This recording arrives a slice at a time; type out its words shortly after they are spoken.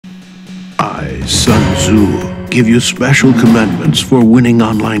I, Sun Tzu, give you special commandments for winning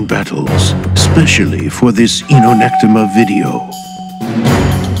online battles, especially for this Inonectima video.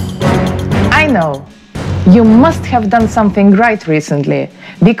 I know. You must have done something right recently,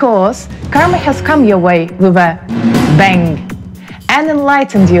 because karma has come your way with a bang and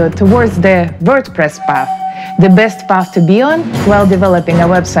enlightened you towards the WordPress path, the best path to be on while developing a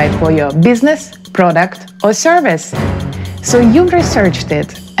website for your business, product, or service. So you've researched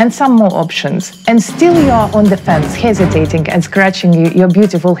it and some more options, and still you are on the fence, hesitating and scratching your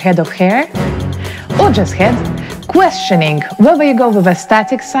beautiful head of hair, or just head, questioning whether you go with a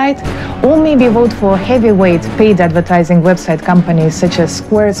static site or maybe vote for heavyweight paid advertising website companies such as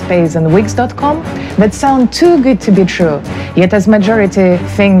Squarespace and Wix.com that sound too good to be true, yet as majority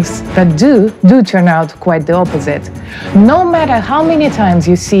things that do turn out quite the opposite. No matter how many times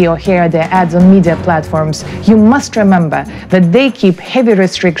you see or hear their ads on media platforms, you must remember that they keep heavy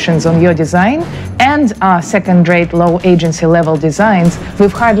restrictions on your design and are second-rate low agency level designs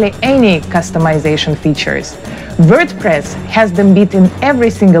with hardly any customization features. WordPress has them beat in every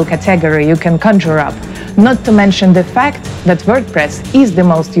single category you can conjure up, not to mention the fact that WordPress is the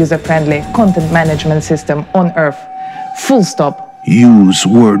most user-friendly content management system on earth. Full stop. Use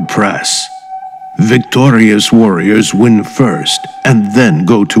WordPress. Victorious warriors win first and then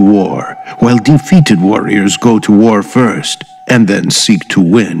go to war, while defeated warriors go to war first and then seek to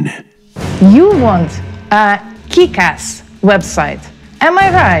win. You want a kick-ass website. Am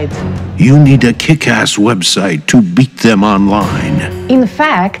I right? You need a kick-ass website to beat them online. In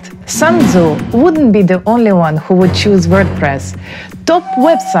fact, Sun Tzu wouldn't be the only one who would choose WordPress. Top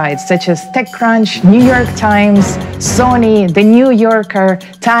websites such as TechCrunch, New York Times, Sony, The New Yorker,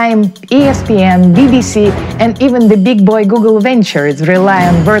 Time, ESPN, BBC, and even the big boy Google Ventures rely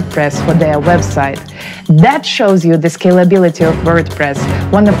on WordPress for their website. That shows you the scalability of WordPress,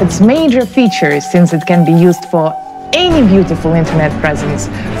 one of its major features since it can be used for any beautiful internet presence,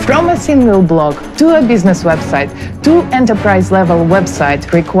 from a single blog to a business website to enterprise-level website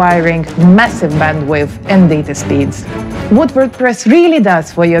requiring massive bandwidth and data speeds. What WordPress really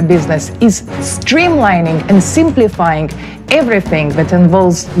does for your business is streamlining and simplifying everything that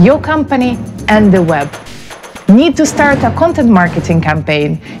involves your company and the web. Need to start a content marketing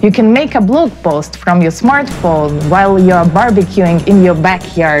campaign? You can make a blog post from your smartphone while you're barbecuing in your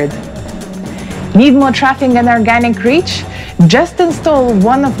backyard. Need more traffic and organic reach? Just install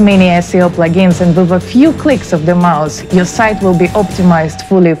one of many SEO plugins, and with a few clicks of the mouse, your site will be optimized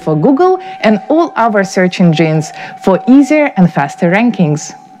fully for Google and all other search engines for easier and faster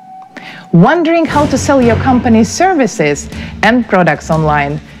rankings. Wondering how to sell your company's services and products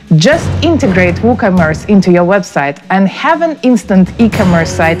online? Just integrate WooCommerce into your website and have an instant e-commerce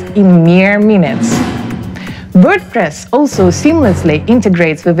site in mere minutes. WordPress also seamlessly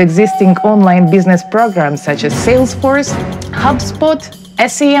integrates with existing online business programs such as Salesforce, HubSpot,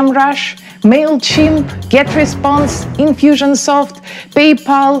 SEMrush, MailChimp, GetResponse, Infusionsoft,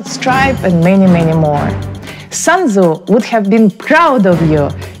 PayPal, Stripe, and many, many more. Sun Tzu would have been proud of you,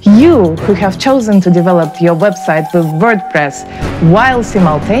 you who have chosen to develop your website with WordPress while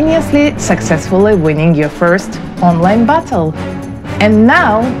simultaneously successfully winning your first online battle. And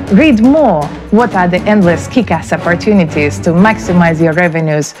now, read more. What are the endless kick-ass opportunities to maximize your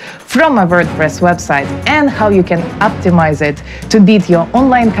revenues from a WordPress website and how you can optimize it to beat your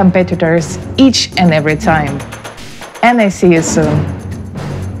online competitors each and every time. And I see you soon.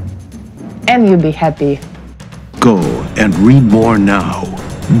 And you be happy. Go and read more now.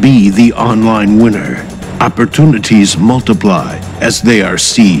 Be the online winner. Opportunities multiply as they are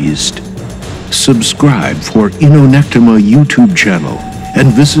seized. Subscribe for Inonectima YouTube channel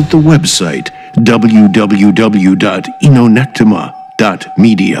and visit the website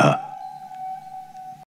www.inonectima.media.